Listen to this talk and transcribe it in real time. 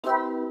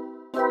That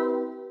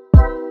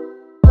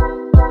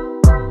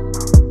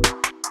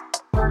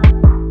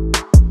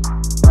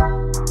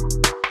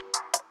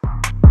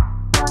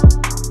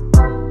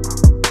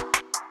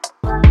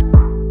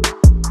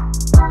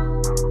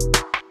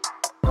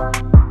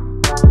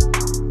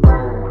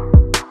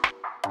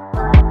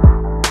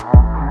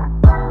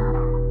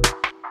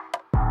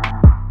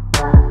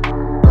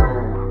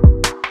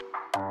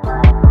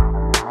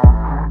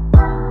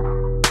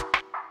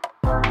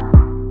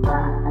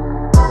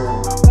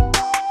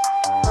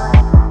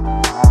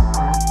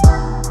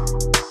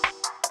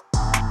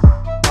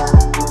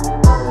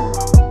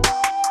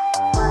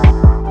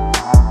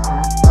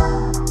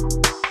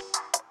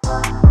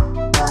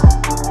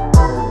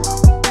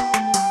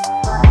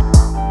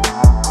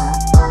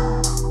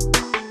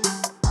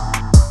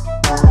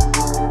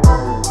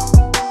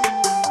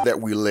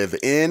we live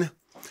in.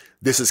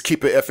 This is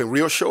Keep It Effing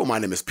Real Show. My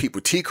name is Pete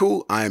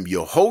Butiku. I am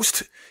your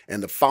host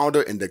and the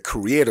founder and the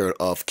creator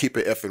of Keep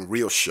It Effing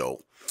Real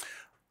Show.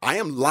 I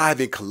am live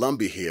in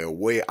Colombia here,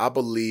 where I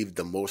believe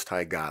the Most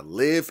High God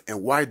live.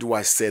 And why do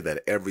I say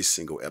that every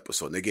single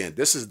episode? And again,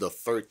 this is the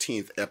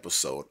 13th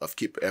episode of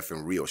Keep It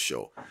Effing Real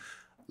Show.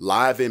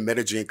 Live in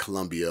Medellin,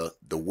 Colombia.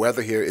 The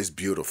weather here is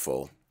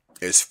beautiful.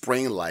 It's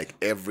spring like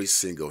every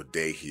single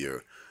day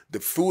here. The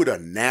food are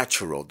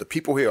natural. The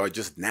people here are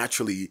just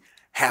naturally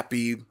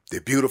happy. They're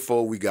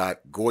beautiful. We got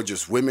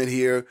gorgeous women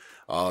here,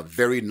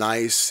 very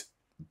nice,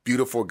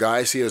 beautiful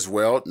guys here as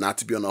well, not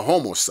to be on the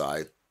homo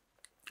side,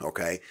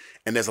 okay?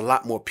 And there's a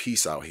lot more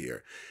peace out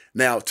here.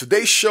 Now,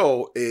 today's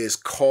show is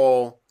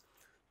called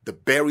The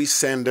Barry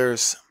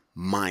Sanders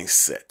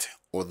Mindset,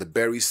 or The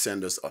Barry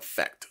Sanders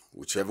Effect,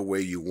 whichever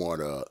way you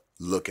want to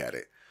look at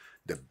it.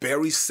 The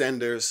Barry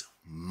Sanders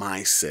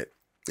Mindset.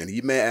 And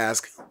you may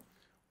ask,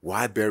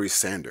 why Barry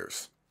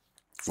Sanders?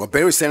 Well,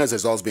 Barry Sanders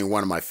has always been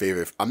one of my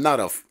favorite. I'm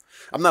not a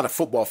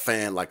football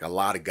fan like a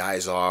lot of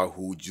guys are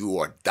who do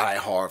a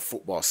diehard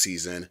football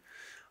season.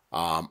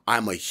 I'm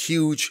a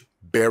huge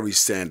Barry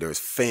Sanders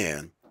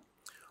fan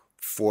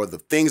for the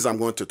things I'm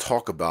going to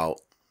talk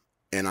about,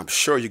 and I'm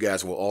sure you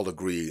guys will all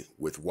agree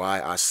with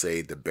why I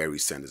say the Barry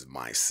Sanders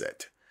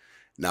mindset.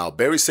 Now,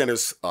 Barry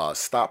Sanders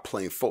stopped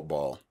playing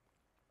football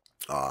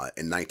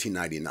in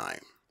 1999,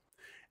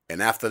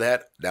 and after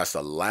that, that's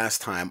the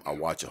last time I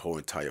watched a whole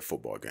entire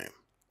football game.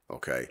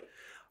 Okay,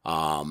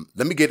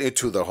 let me get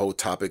into the whole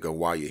topic of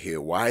why you're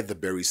here. Why the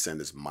Barry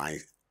Sanders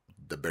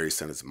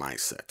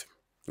mindset.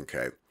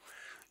 Okay,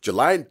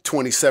 July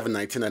 27,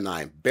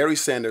 1999, Barry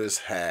Sanders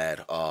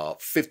had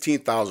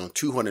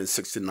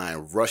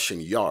 15,269 rushing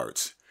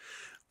yards,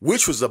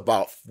 which was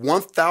about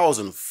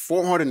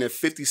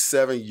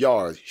 1,457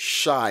 yards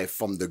shy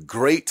from the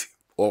great,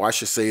 or I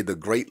should say the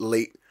great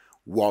late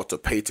Walter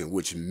Payton,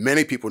 which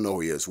many people know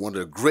he is, one of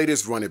the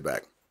greatest running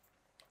back.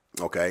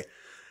 Okay.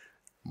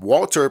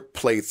 Walter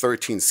played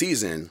 13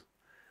 seasons.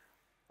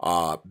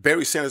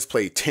 Barry Sanders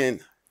played 10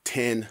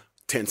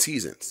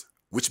 seasons,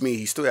 which means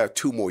he still had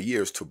 2 more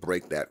years to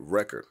break that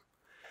record.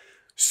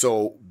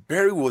 So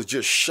Barry was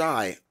just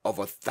shy of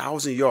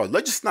 1,000 yards.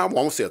 Let's just not, I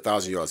won't say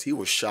 1,000 yards. He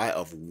was shy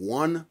of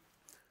 1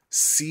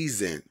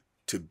 season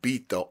to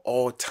beat the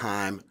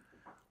all-time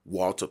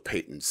Walter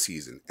Payton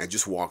season, and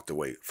just walked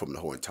away from the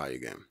whole entire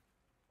game.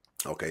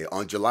 Okay,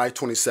 on July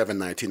 27,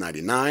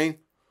 1999,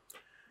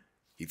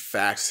 he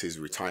faxed his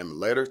retirement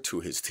letter to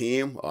his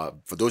team.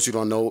 For those who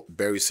don't know,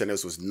 Barry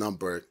Sanders was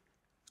number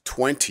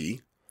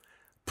 20,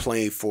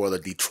 playing for the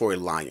Detroit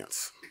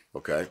Lions.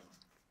 Okay.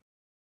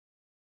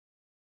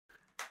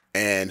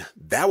 And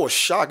that was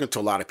shocking to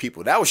a lot of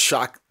people. That was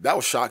shock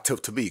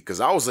to me,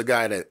 because I was a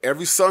guy that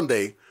every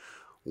Sunday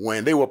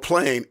when they were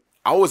playing,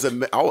 I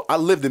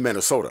lived in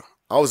Minnesota.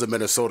 I was in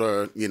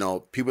Minnesota, you know,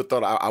 people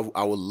thought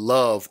I would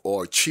love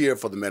or cheer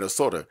for the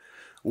Minnesota,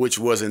 which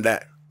wasn't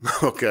that.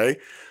 Okay.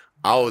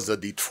 I was a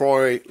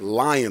Detroit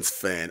Lions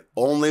fan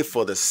only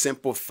for the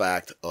simple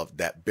fact of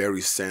that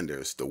Barry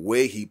Sanders, the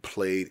way he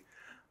played,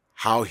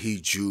 how he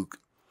juked,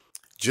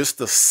 he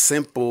just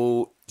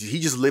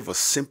lived a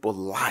simple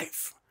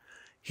life.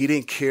 He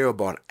didn't care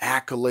about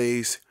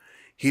accolades.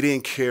 He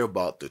didn't care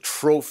about the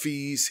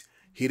trophies.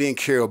 He didn't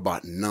care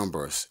about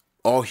numbers.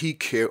 All he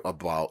cared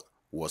about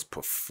was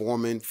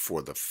performing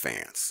for the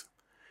fans.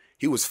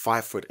 He was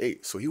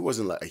 5'8", so he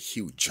wasn't like a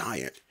huge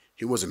giant.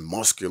 He wasn't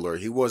muscular.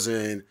 He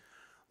wasn't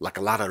like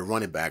a lot of the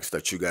running backs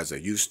that you guys are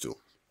used to.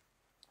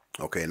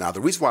 Okay, now the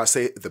reason why I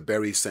say the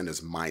Barry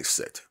Sanders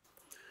mindset,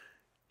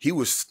 he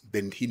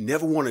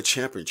never won a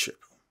championship.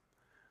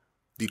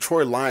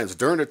 Detroit Lions,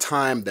 during the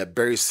time that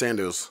Barry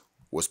Sanders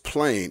was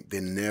playing, they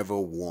never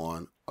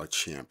won a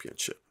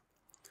championship.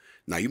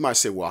 Now you might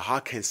say, well,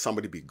 how can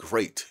somebody be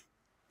great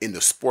in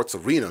the sports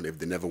arena if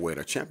they never win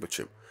a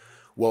championship?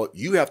 Well,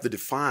 you have to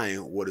define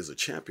what is a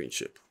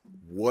championship.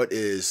 What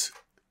is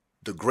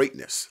the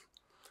greatness?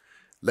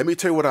 Let me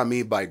tell you what I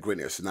mean by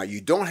greatness. Now, you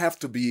don't have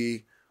to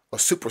be a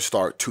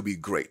superstar to be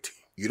great.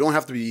 You don't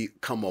have to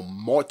become a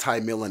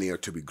multimillionaire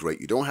to be great.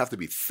 You don't have to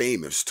be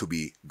famous to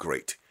be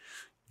great.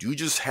 You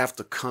just have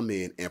to come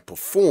in and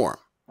perform.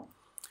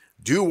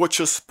 Do what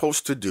you're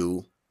supposed to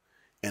do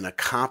and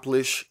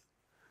accomplish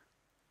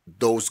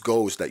those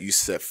goals that you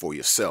set for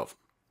yourself.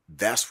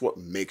 That's what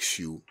makes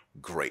you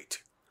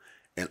great.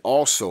 And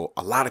also,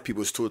 a lot of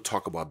people still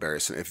talk about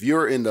Barry Sanders.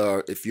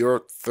 If you're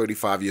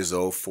 35 years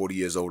old, 40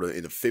 years older,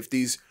 in the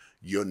 50s,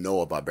 you'll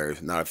know about Barry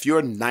Sanders. Now, if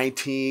you're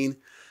 19,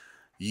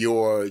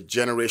 your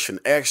Generation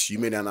X, you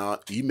may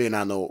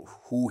not know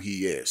who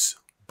he is.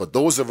 But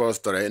those of us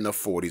that are in the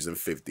 40s and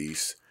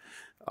 50s,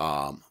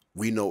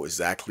 we know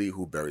exactly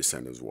who Barry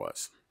Sanders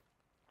was.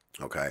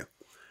 Okay.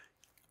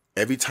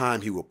 Every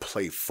time he would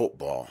play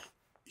football,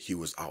 he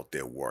was out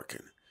there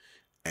working,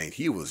 and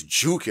he was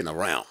juking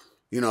around.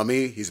 You know what I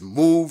mean? His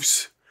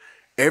moves,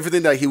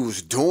 everything that he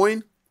was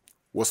doing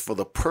was for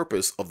the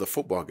purpose of the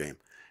football game,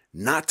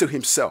 not to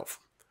himself.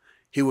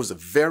 He was a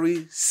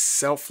very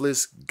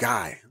selfless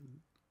guy.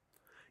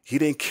 He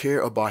didn't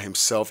care about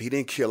himself. He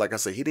didn't care, like I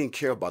said, he didn't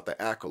care about the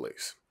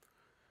accolades.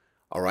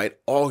 All right?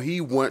 All he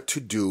wanted to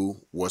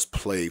do was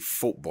play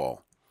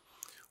football.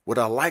 What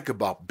I like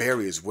about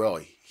Barry as well,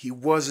 he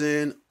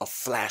wasn't a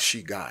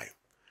flashy guy.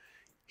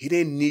 He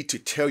didn't need to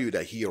tell you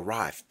that he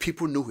arrived.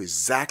 People knew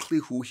exactly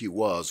who he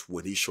was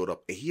when he showed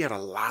up, and he had a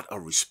lot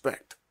of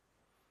respect.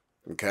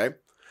 Okay?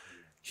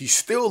 He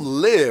still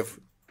lived.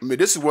 I mean,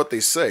 this is what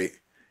they say.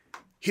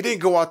 He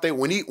didn't go out there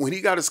when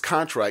he got his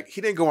contract.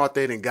 He didn't go out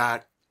there and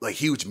got like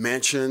huge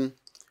mansion.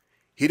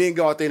 He didn't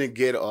go out there and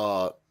get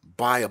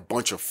buy a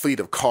bunch of fleet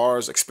of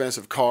cars,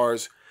 expensive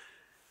cars.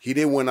 He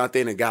didn't went out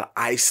there and got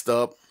iced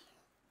up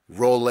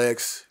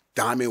Rolex,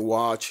 diamond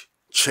watch,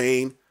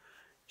 chain.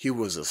 He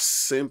was a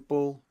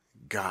simple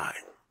guy.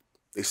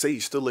 They say he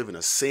still lived in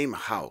the same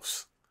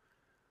house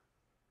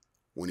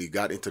when he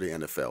got into the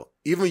NFL.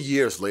 Even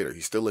years later,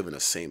 he still lived in the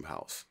same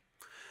house.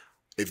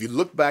 If you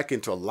look back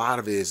into a lot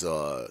of his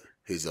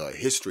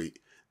history,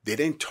 they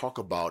didn't talk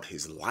about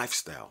his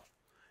lifestyle.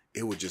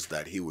 It was just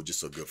that he was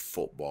just a good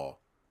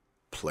football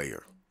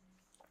player.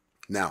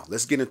 Now,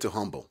 let's get into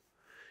humble.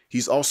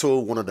 He's also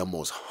one of the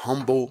most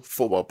humble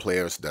football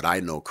players that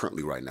I know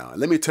currently right now. And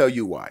let me tell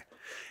you why.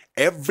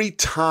 Every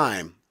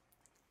time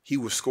he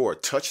would score a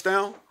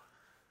touchdown,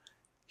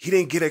 he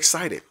didn't get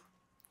excited.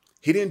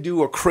 He didn't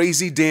do a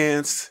crazy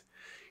dance.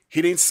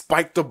 He didn't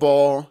spike the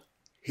ball.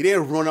 He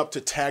didn't run up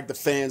to tag the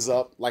fans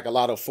up like a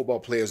lot of football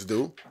players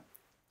do.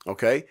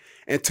 Okay?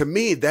 And to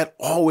me, that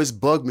always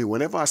bugged me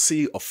whenever I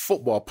see a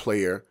football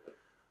player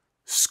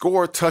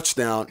score a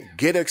touchdown,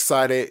 get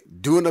excited,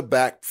 doing a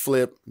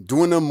backflip,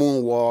 doing a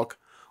moonwalk,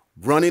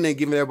 running and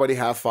giving everybody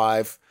high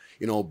five,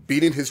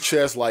 beating his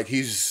chest like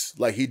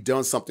he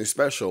done something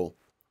special.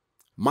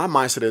 My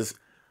mindset is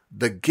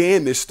the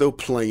game is still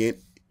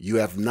playing. You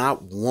have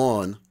not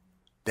won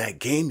that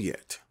game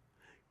yet.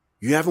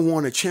 You haven't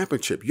won a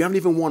championship. You haven't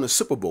even won a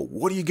Super Bowl.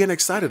 What are you getting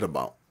excited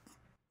about?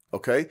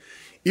 Okay?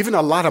 Even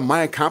a lot of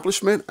my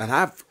accomplishment, and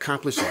I've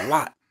accomplished a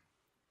lot.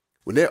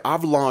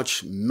 I've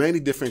launched many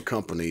different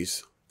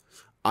companies.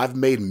 I've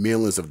made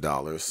millions of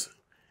dollars.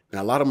 And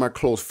a lot of my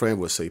close friends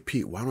would say,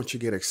 Pete, why don't you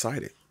get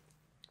excited?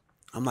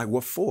 I'm like,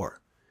 what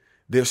for?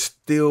 There's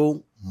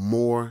still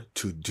more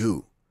to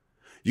do.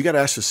 You got to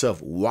ask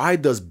yourself, why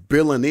does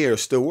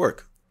billionaires still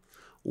work?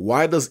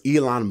 Why does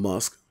Elon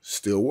Musk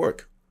still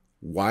work?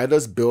 Why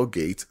does Bill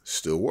Gates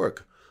still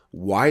work?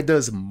 Why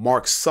does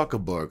Mark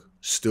Zuckerberg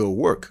still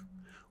work?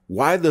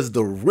 Why does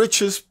the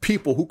richest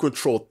people who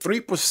control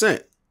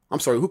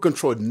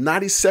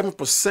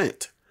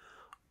 97%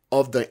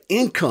 of the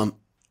income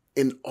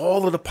in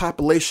all of the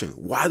population,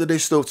 why do they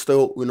still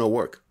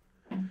work?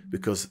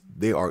 Because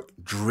they are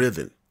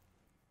driven.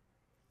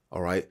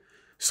 All right.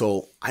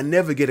 So I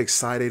never get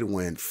excited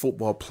when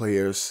football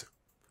players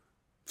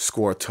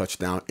score a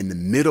touchdown in the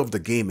middle of the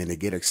game and they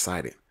get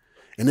excited.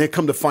 And then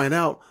come to find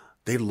out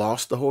they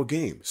lost the whole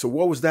game. So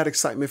what was that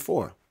excitement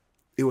for?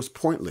 It was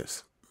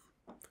pointless.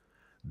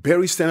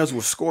 Barry Sanders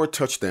will score a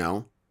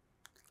touchdown.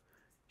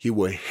 He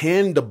will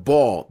hand the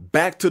ball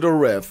back to the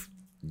ref,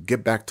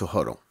 get back to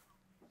huddle.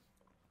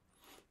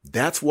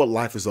 That's what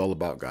life is all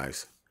about,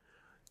 guys.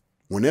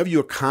 Whenever you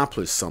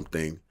accomplish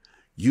something,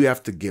 you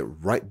have to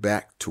get right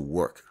back to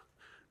work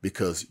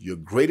because your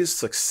greatest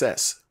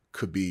success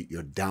could be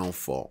your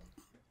downfall.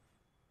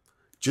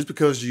 Just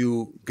because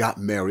you got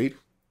married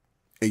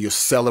and you're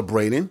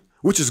celebrating,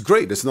 which is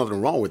great, there's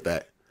nothing wrong with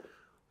that.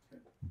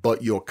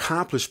 But your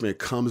accomplishment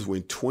comes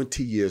when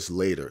 20 years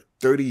later,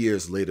 30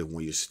 years later,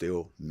 when you're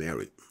still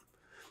married.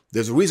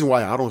 There's a reason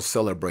why I don't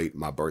celebrate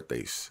my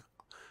birthdays.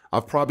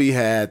 I've probably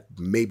had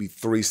maybe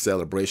 3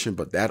 celebrations,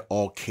 but that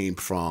all came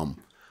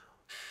from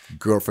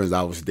girlfriends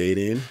I was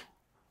dating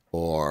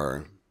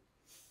or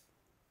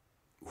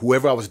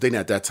whoever I was dating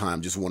at that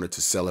time just wanted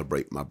to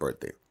celebrate my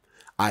birthday.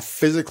 I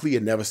physically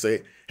had never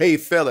say, hey,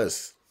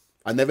 fellas,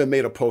 I never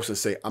made a post and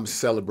say, I'm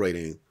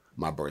celebrating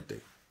my birthday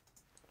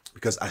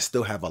because I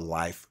still have a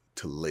life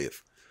to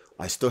live.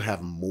 I still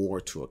have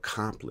more to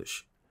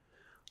accomplish.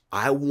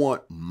 I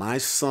want my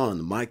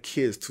son, my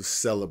kids to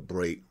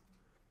celebrate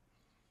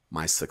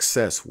my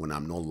success when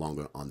I'm no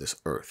longer on this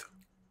earth.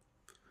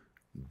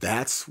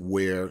 That's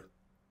where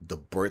the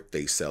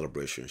birthday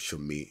celebration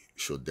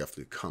should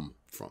definitely come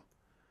from.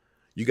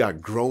 You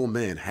got grown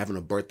men having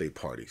a birthday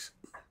parties.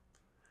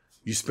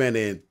 You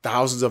spending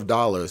thousands of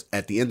dollars.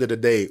 At the end of the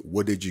day,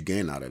 what did you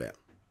gain out of that?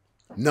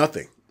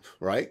 Nothing,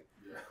 right?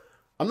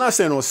 I'm not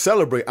saying don't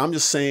celebrate. I'm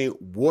just saying,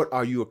 what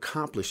are you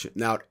accomplishing?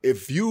 Now,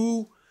 if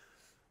you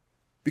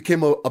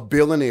became a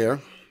billionaire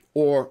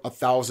or a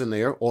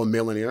thousandaire or a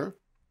millionaire,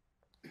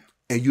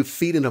 and you're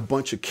feeding a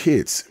bunch of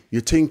kids,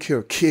 you're taking care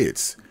of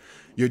kids,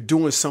 you're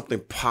doing something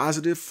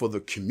positive for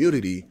the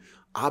community,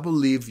 I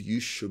believe you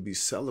should be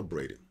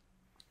celebrated.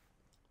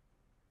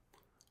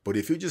 But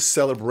if you're just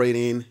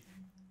celebrating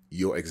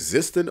your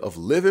existence of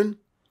living,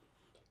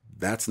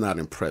 that's not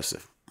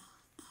impressive.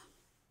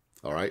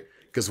 All right?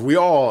 Because we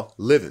all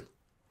living.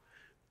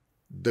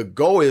 The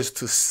goal is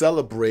to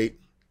celebrate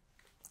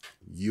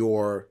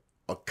your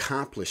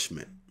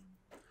accomplishment.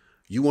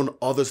 You want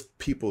other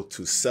people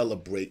to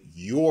celebrate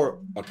your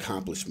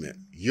accomplishment,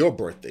 your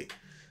birthday,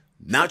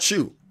 not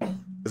you.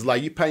 It's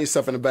like you pat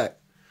yourself in the back.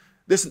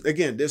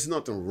 Again, there's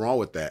nothing wrong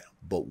with that.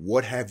 But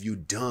what have you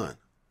done?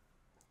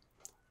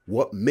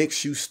 What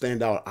makes you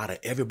stand out of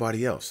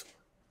everybody else?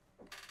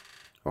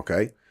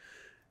 Okay?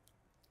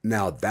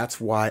 Now, that's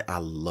why I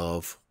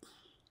love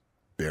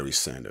Barry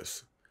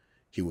Sanders.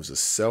 He was a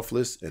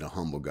selfless and a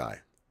humble guy.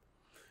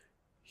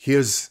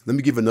 Let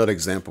me give another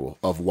example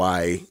of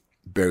why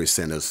Barry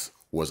Sanders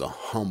was a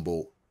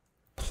humble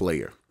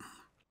player.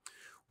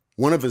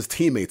 One of his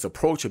teammates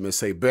approached him and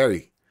say,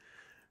 Barry,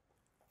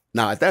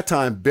 now at that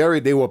time,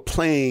 Barry, they were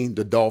playing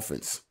the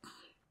Dolphins,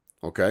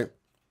 okay?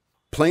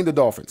 Playing the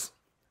Dolphins.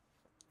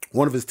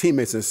 One of his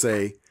teammates and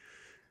say,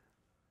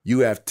 you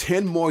have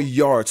 10 more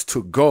yards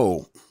to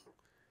go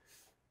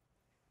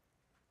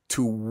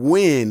to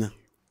win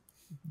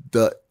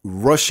the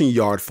rushing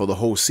yard for the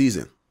whole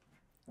season,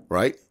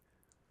 right?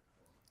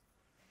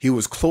 He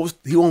was close.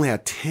 He only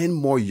had 10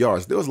 more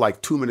yards. There was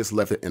like 2 minutes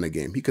left in the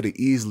game. He could have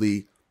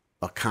easily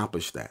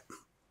accomplished that.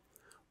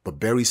 But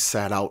Barry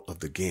sat out of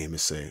the game and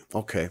said,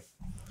 okay,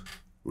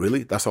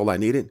 really? That's all I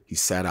needed? He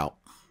sat out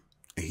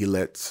and he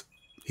let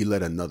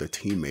another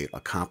teammate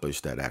accomplish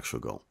that actual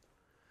goal.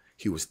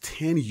 He was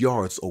 10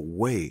 yards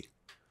away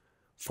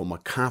from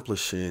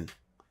accomplishing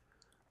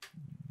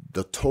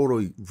the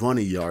total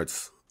running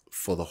yards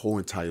for the whole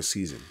entire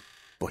season.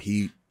 But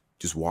he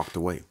just walked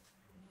away.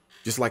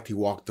 Just like he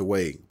walked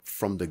away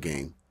from the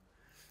game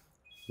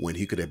when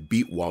he could have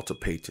beat Walter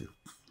Payton.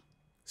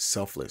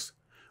 Selfless.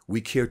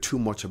 We care too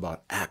much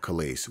about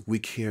accolades. We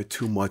care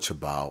too much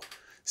about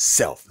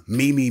self.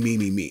 Me, me, me,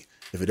 me, me.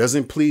 If it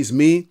doesn't please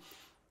me,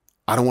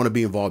 I don't want to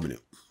be involved in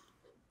it.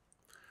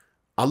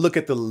 I look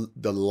at the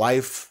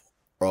life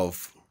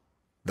of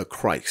the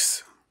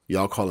Christ.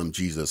 Y'all call him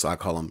Jesus. I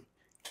call him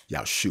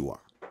Yeshua.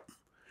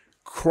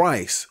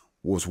 Christ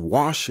was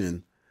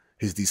washing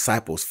his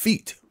disciples'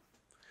 feet.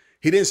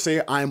 He didn't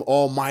say, I'm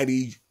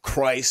Almighty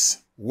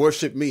Christ,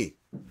 worship me.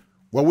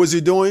 What was he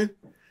doing?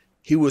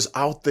 He was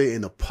out there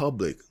in the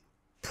public,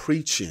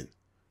 preaching,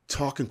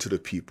 talking to the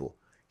people,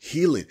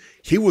 healing.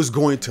 He was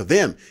going to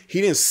them. He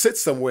didn't sit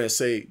somewhere and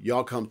say,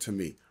 y'all come to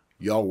me,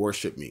 y'all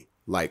worship me,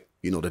 like,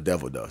 the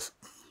devil does.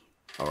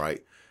 All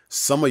right.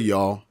 Some of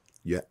y'all,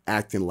 you're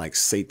acting like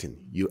Satan.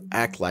 You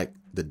act like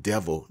the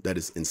devil that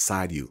is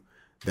inside you,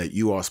 that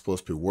you are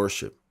supposed to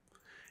worship.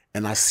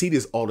 And I see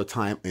this all the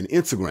time in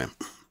Instagram.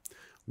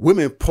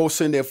 Women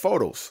posting their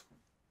photos,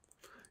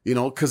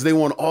 because they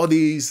want all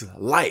these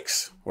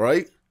likes,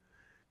 right?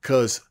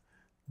 Because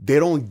they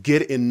don't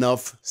get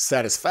enough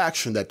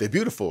satisfaction that they're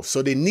beautiful.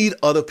 So they need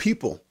other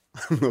people,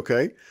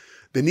 okay?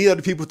 They need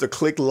other people to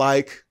click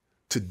like,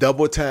 to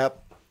double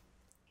tap.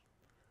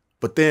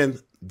 But then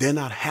they're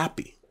not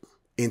happy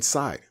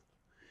inside.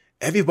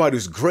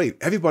 Everybody's great.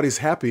 Everybody's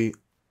happy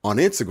on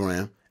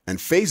Instagram and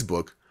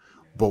Facebook.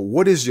 But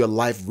what is your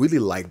life really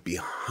like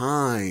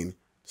behind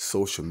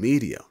social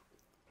media?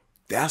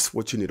 That's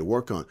what you need to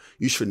work on.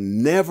 You should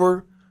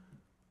never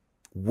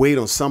wait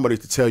on somebody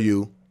to tell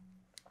you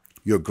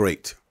you're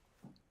great.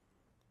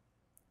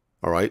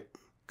 All right?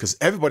 Because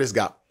everybody's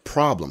got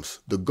problems.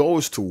 The goal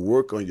is to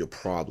work on your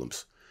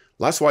problems.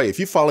 That's why if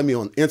you follow me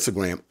on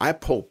Instagram, I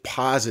post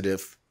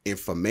positive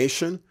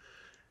information,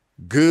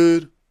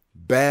 good,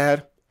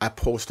 bad, I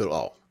post it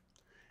all.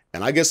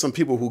 And I get some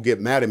people who get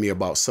mad at me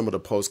about some of the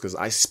posts because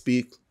I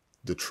speak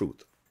the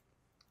truth.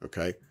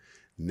 Okay?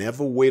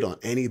 Never wait on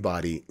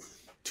anybody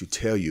to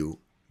tell you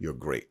you're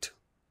great.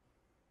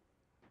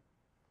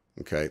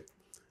 Okay?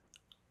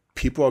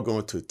 People are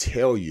going to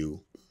tell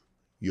you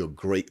you're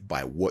great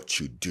by what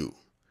you do.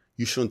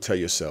 You shouldn't tell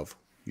yourself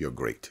you're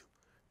great.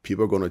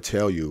 People are going to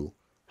tell you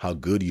how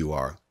good you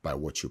are by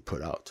what you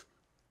put out.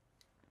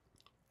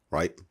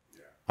 Right?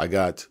 Yeah. I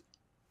got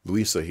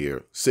Louisa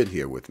here, sitting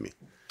here with me.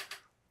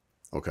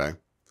 Okay?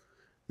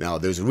 Now,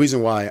 there's a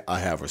reason why I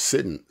have her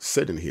sitting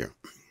here.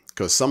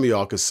 Because some of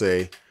y'all could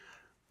say,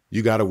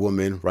 you got a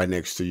woman right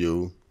next to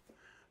you.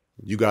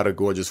 You got a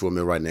gorgeous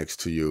woman right next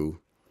to you.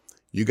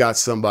 You got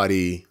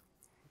somebody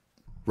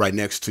right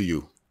next to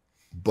you,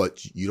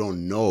 but you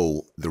don't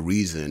know the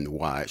reason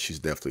why she's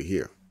definitely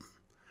here.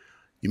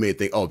 You may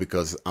think, oh,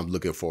 because I'm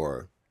looking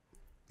for,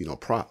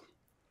 prop.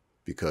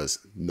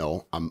 Because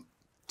no,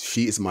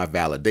 she is my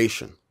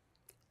validation.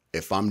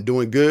 If I'm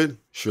doing good,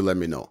 she'll let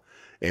me know.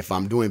 If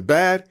I'm doing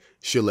bad,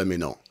 she'll let me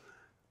know.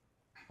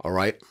 All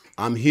right.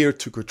 I'm here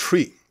to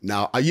retreat.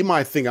 Now, you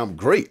might think I'm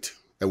great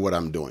at what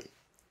I'm doing,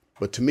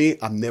 but to me,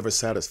 I'm never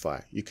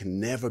satisfied. You can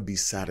never be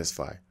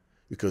satisfied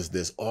because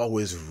there's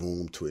always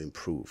room to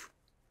improve.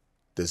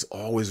 There's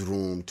always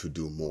room to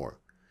do more.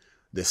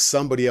 There's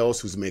somebody else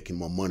who's making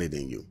more money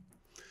than you.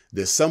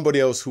 There's somebody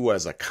else who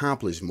has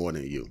accomplished more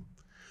than you.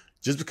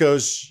 Just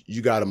because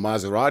you got a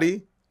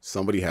Maserati,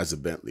 somebody has a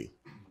Bentley.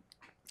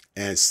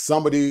 And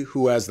somebody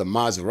who has the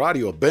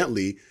Maserati or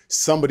Bentley,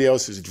 somebody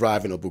else is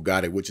driving a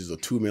Bugatti, which is a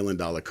 $2 million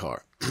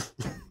car.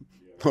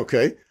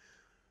 Okay?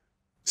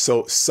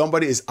 So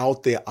somebody is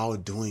out there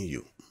outdoing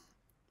you.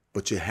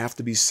 But you have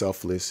to be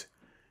selfless.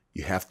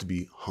 You have to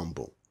be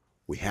humble.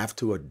 We have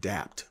to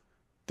adapt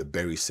the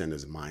Barry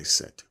Sanders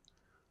mindset.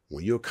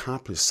 When you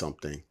accomplish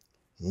something,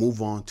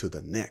 move on to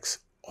the next.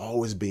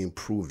 Always be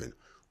improving.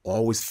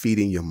 Always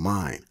feeding your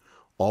mind.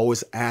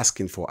 Always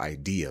asking for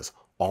ideas.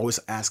 Always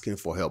asking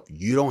for help.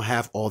 You don't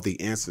have all the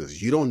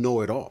answers. You don't know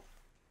it all.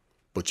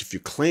 But if you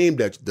claim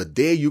that the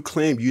day you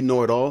claim you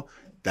know it all,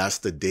 that's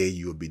the day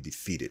you will be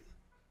defeated.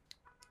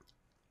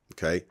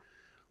 Okay?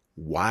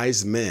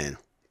 Wise men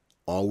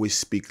always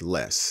speak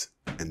less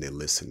and they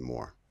listen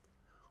more.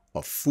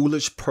 A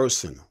foolish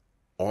person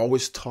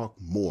always talk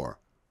more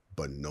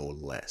but know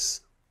less.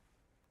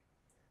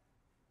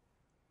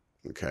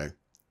 Okay?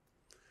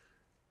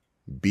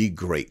 Be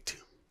great.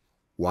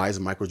 Why is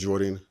Michael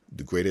Jordan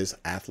the greatest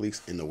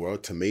athletes in the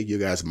world? To me, you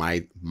guys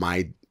might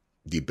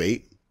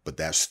debate, but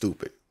that's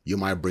stupid. You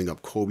might bring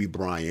up Kobe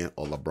Bryant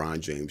or LeBron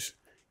James.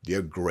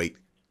 They're great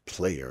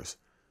players.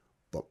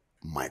 But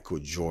Michael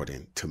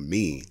Jordan, to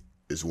me,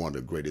 is one of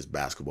the greatest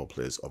basketball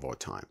players of our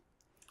time.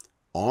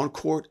 On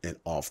court and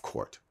off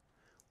court.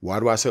 Why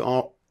do I say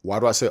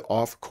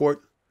off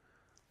court?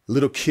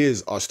 Little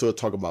kids are still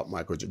talking about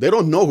Michael Jordan. They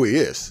don't know who he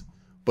is,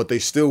 but they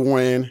still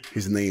wearing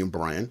his name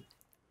brand.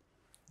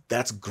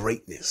 That's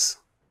greatness.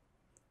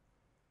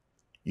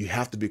 You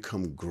have to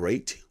become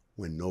great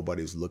when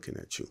nobody's looking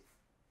at you.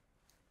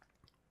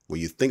 When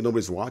you think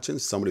nobody's watching,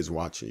 somebody's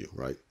watching you,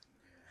 right?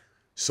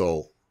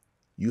 So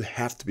you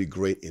have to be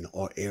great in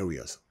all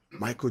areas.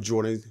 Michael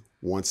Jordan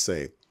once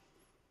said,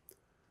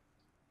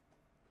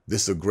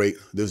 this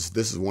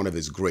is one of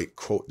his great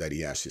quote that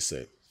he actually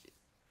said.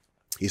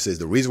 He says,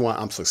 the reason why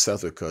I'm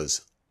successful is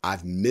because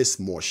I've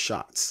missed more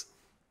shots.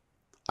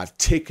 I've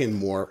taken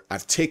more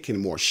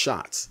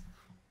shots.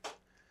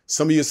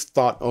 Some of you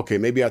thought, okay,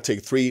 maybe I'll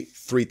take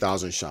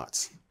 3,000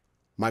 shots.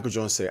 Michael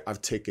Jordan said,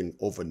 I've taken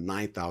over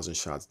 9,000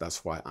 shots.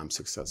 That's why I'm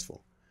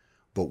successful.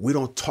 But we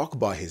don't talk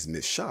about his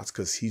missed shots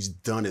because he's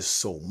done it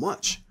so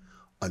much.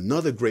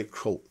 Another great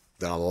quote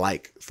that I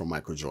like from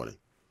Michael Jordan.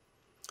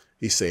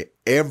 He said,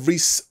 every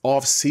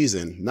off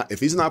season, if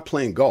he's not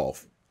playing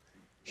golf,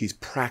 he's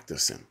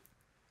practicing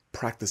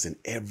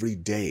every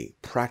day,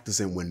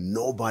 practicing when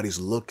nobody's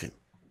looking.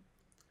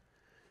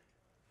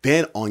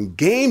 Then on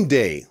game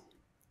day,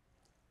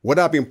 what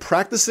I've been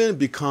practicing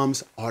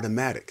becomes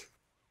automatic,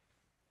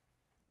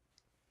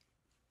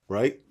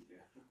 right?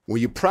 When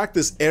you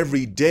practice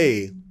every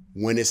day,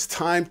 when it's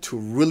time to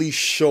really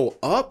show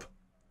up,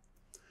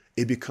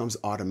 it becomes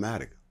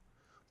automatic.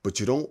 But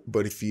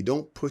if you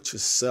don't put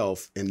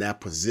yourself in that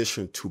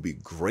position to be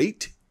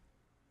great,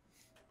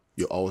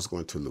 you're always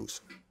going to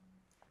lose.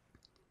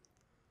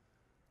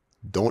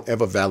 Don't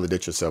ever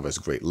validate yourself as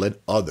great.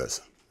 Let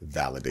others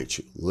validate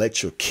you.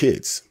 Let your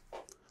kids,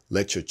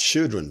 let your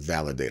children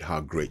validate how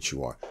great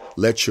you are.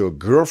 Let your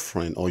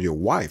girlfriend or your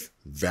wife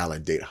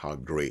validate how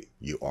great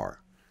you are.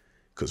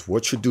 Because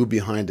what you do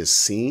behind the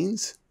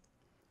scenes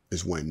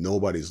is when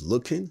nobody's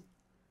looking.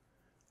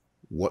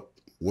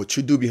 What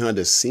you do behind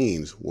the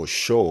scenes will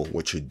show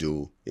what you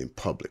do in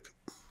public.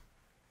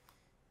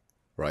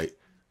 Right?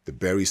 The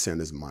Barry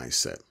Sanders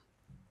mindset.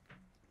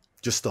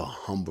 Just a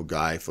humble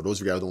guy. For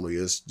those of you guys who don't know who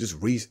he is,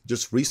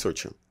 just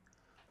research him.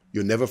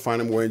 You'll never find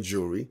him wearing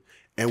jewelry.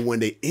 And when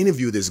they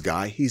interview this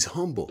guy, he's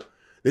humble.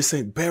 They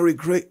say,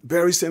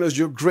 Barry Sanders,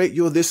 you're great.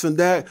 You're this and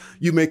that.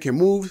 You making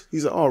moves.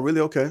 He's like, oh,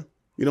 really? Okay.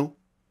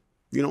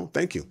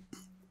 Thank you.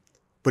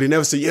 But he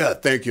never said, yeah,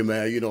 thank you,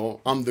 man.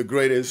 I'm the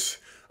greatest.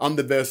 I'm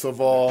the best of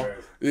all.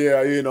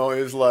 Yeah,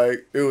 it's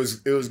like it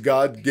was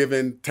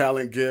God-given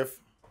talent gift.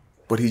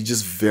 But he's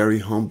just very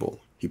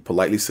humble. He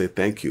politely said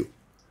thank you.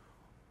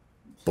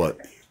 But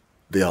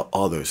there are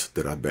others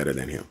that are better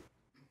than him.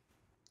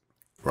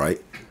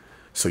 Right?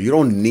 So you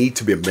don't need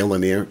to be a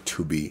millionaire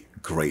to be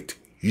great.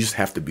 You just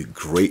have to be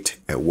great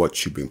at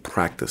what you've been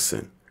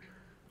practicing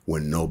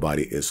when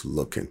nobody is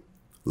looking.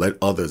 Let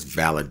others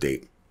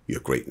validate your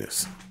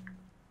greatness.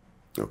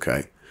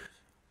 Okay?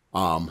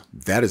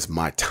 That is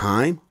my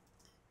time.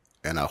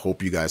 And I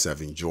hope you guys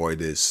have enjoyed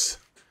this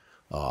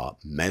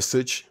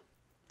message.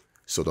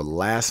 So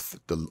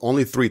the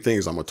only three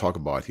things I'm going to talk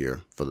about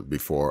here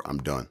before I'm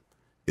done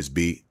is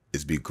be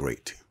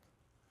great.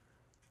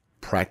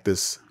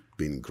 Practice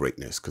being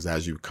greatness. Because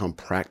as you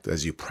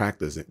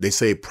practice, they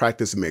say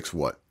practice makes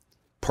what?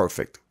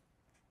 Perfect.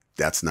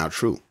 That's not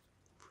true.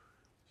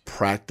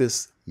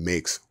 Practice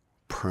makes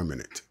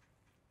permanent.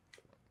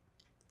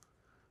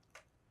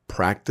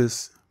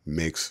 Practice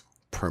makes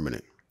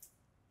permanent.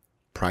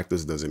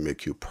 Practice doesn't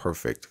make you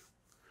perfect.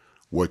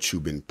 What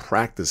you've been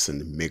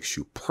practicing makes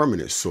you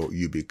permanent, so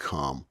you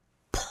become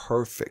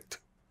perfect.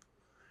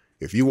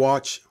 If you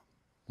watch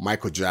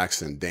Michael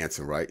Jackson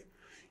dancing, right,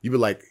 you be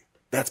like,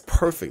 that's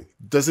perfect.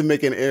 Doesn't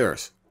make any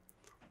errors.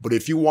 But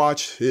if you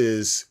watch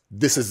his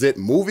This Is It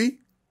movie,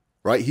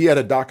 right, he had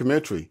a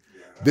documentary.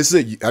 Yeah. This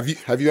is it.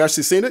 Have you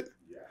actually seen it?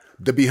 Yeah.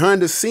 The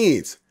behind the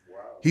scenes.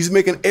 Wow. He's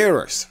making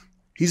errors.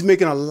 He's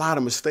making a lot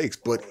of mistakes,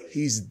 but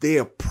he's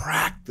there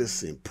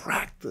practicing.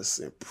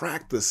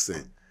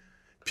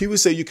 People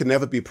say you can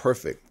never be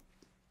perfect.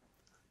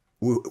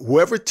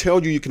 Whoever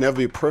tells you can never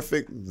be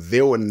perfect,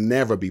 they will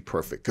never be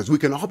perfect, because we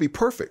can all be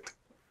perfect,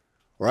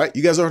 right?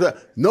 You guys heard that?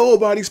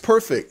 Nobody's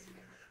perfect.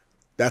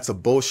 That's a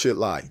bullshit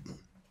lie.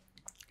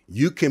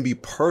 You can be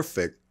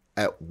perfect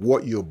at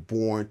what you're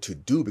born to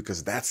do,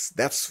 because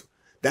that's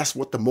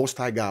what the Most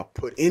High God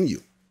put in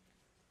you,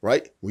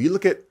 right? When you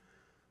look at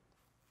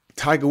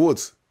Tiger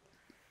Woods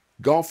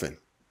golfing,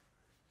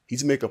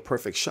 he's making a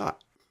perfect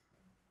shot.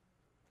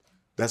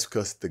 That's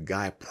because the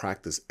guy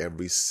practiced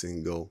every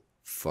single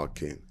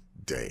fucking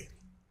day.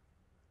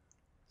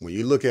 When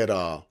you look at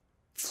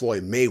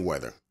Floyd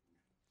Mayweather,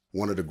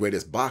 one of the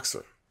greatest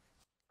boxers,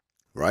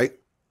 right?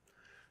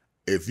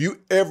 If you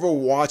ever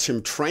watch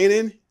him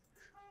training,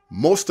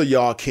 most of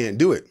y'all can't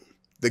do it.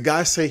 The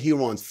guy say he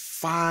runs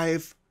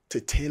 5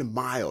 to 10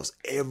 miles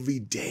every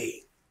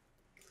day.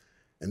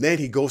 And then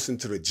he goes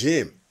into the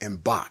gym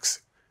and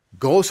box.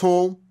 Goes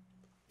home,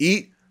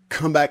 eat,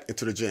 come back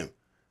into the gym.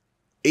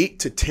 8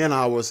 to 10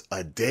 hours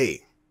a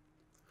day.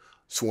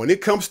 So when it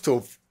comes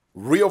to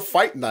real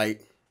fight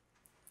night,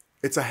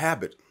 it's a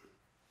habit.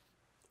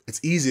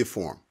 It's easier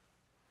for him.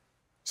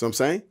 See what I'm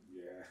saying?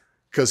 Yeah.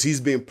 Because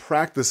he's been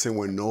practicing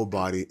when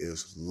nobody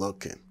is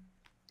looking.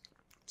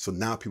 So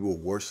now people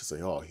will worship and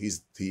say, oh, he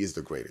is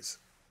the greatest.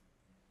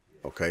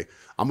 Okay?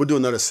 I'm going to do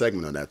another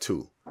segment on that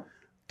too.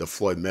 The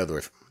Floyd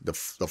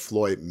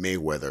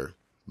Mayweather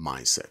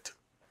mindset.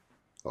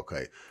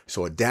 Okay?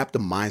 So adapt the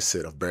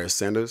mindset of Barry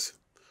Sanders.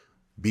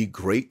 Be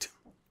great,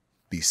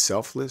 be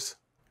selfless,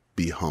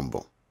 be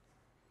humble.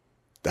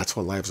 That's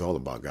what life's all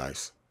about,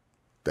 guys.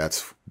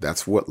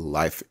 That's what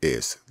life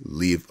is.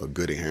 Leave a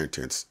good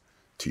inheritance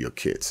to your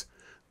kids.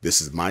 This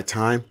is my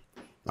time.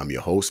 I'm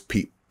your host,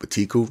 Pete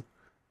Batiku.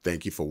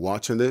 Thank you for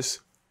watching this.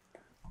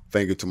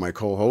 Thank you to my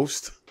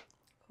co-host.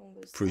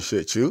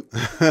 Appreciate you.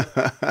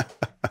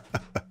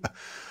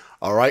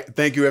 All right.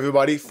 Thank you,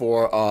 everybody,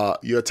 for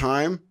your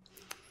time.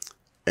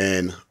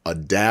 And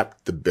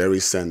adapt the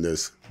Barry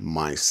Sanders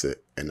mindset.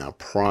 And I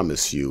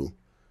promise you,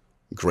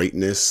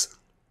 greatness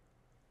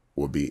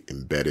will be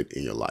embedded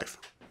in your life.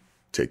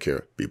 Take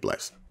care. Be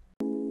blessed.